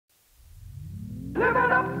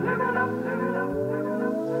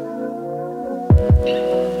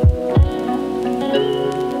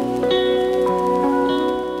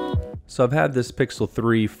So I've had this Pixel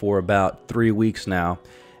 3 for about 3 weeks now,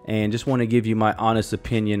 and just want to give you my honest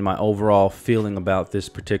opinion, my overall feeling about this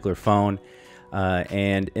particular phone.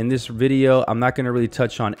 And in this video, I'm not going to really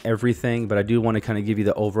touch on everything, but I do want to kind of give you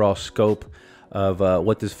the overall scope of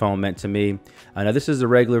what this phone meant to me. Now this is the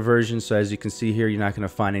regular version, so as you can see here, you're not going to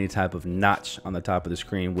find any type of notch on the top of the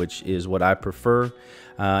screen, which is what I prefer.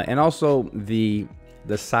 And also the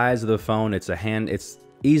size of the phone, it's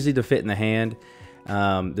easy to fit in the hand.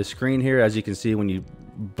 The screen here, as you can see, when you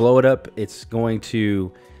blow it up, it's going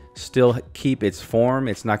to still keep its form.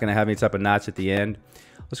 It's not going to have any type of notch at the end.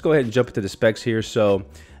 Let's go ahead and jump into the specs here. So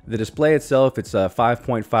the display itself, it's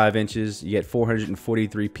 5.5 inches. You get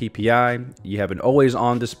 443 ppi. You have an always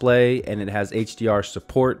on display, and it has HDR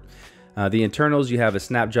support. The internals, you have a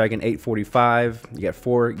Snapdragon 845. You got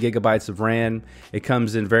 4 gigabytes of RAM. It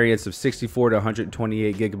comes in variants of 64 to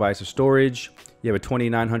 128 gigabytes of storage. You have a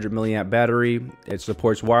 2900 milliamp battery. It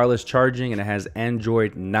supports wireless charging, and it has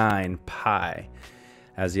Android 9 Pie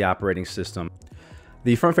as the operating system.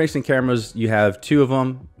 The front-facing cameras, you have 2 of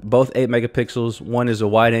them, both 8 megapixels. One is a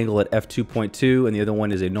wide angle at f2.2, and the other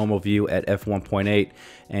one is a normal view at f1.8.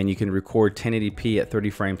 And you can record 1080p at 30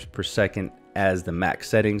 frames per second as the max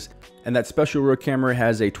settings. And that special rear camera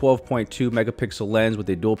has a 12.2 megapixel lens with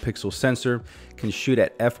a dual pixel sensor, can shoot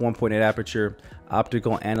at f1.8 aperture,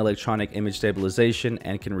 optical and electronic image stabilization,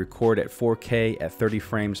 and can record at 4K at 30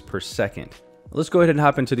 frames per second. Let's go ahead and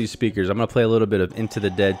hop into these speakers. I'm going to play a little bit of Into the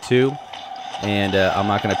Dead 2, and I'm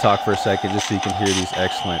not going to talk for a second just so you can hear these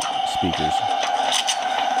excellent speakers.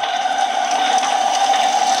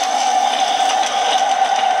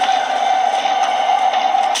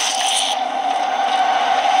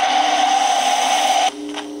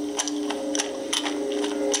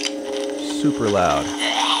 Super loud.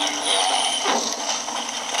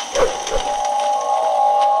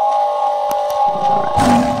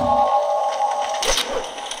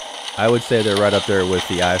 I would say they're right up there with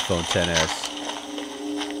the iPhone XS.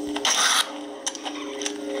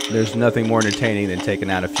 There's nothing more entertaining than taking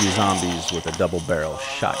out a few zombies with a double barrel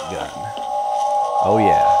shotgun. Oh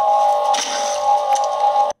yeah.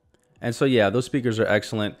 And so yeah, those speakers are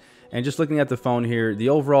excellent. And just looking at the phone here, the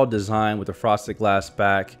overall design with the frosted glass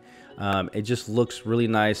back, it just looks really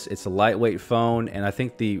nice. It's a lightweight phone, and I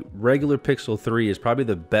think the regular Pixel 3 is probably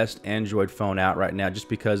the best Android phone out right now, just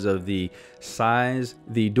because of the size,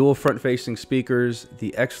 the dual front-facing speakers,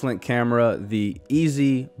 the excellent camera, the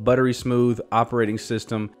easy, buttery smooth operating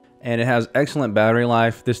system, and it has excellent battery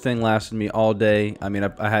life. This thing lasted me all day. I mean,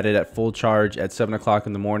 I had it at full charge at 7 o'clock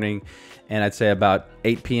in the morning, and I'd say about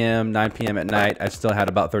 8 p.m., 9 p.m. at night, I still had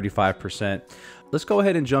about 35%. Let's go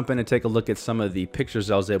ahead and jump in and take a look at some of the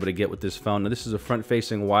pictures I was able to get with this phone. Now, this is a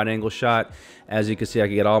front-facing wide-angle shot. As you can see, I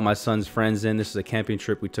can get all my son's friends in. This is a camping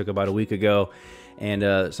trip we took about a week ago,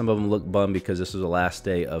 and some of them look bummed because this was the last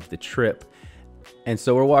day of the trip. And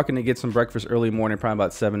so we're walking to get some breakfast early morning, probably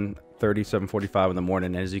about 7:30, 7:45 in the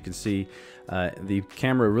morning. And as you can see, the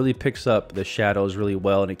camera really picks up the shadows really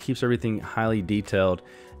well, and it keeps everything highly detailed.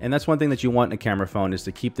 And that's one thing that you want in a camera phone, is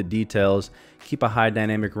to keep the details, keep a high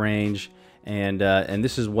dynamic range. And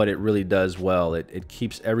this is what it really does well. It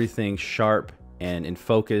keeps everything sharp and in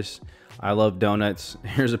focus. I love donuts.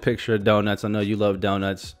 Here's a picture of donuts. I know you love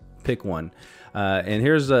donuts. Pick one. And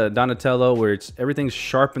here's Donatello, where everything's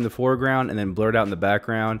sharp in the foreground and then blurred out in the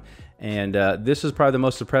background. And this is probably the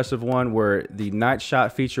most impressive one, where the night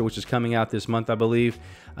shot feature, which is coming out this month, I believe,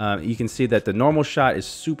 you can see that the normal shot is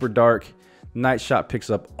super dark. Night shot picks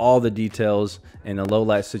up all the details in a low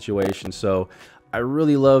light situation. So I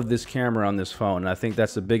really love this camera on this phone. I think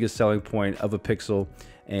that's the biggest selling point of a Pixel.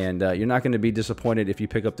 And you're not going to be disappointed if you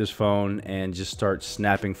pick up this phone and just start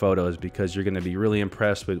snapping photos, because you're going to be really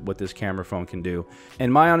impressed with what this camera phone can do.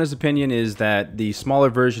 And my honest opinion is that the smaller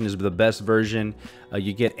version is the best version.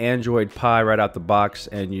 You get Android Pie right out the box,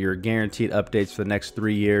 and you're guaranteed updates for the next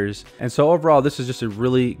 3 years. And so overall, this is just a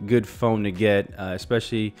really good phone to get,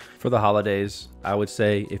 especially for the holidays. I would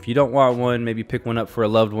say if you don't want one, maybe pick one up for a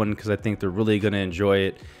loved one, because I think they're really going to enjoy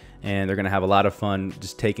it. And they're going to have a lot of fun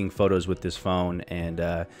just taking photos with this phone, and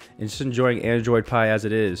just enjoying Android Pie as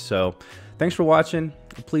it is. So thanks for watching.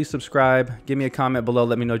 Please subscribe. Give me a comment below.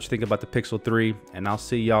 Let me know what you think about the Pixel 3, and I'll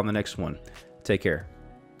see y'all in the next one. Take care.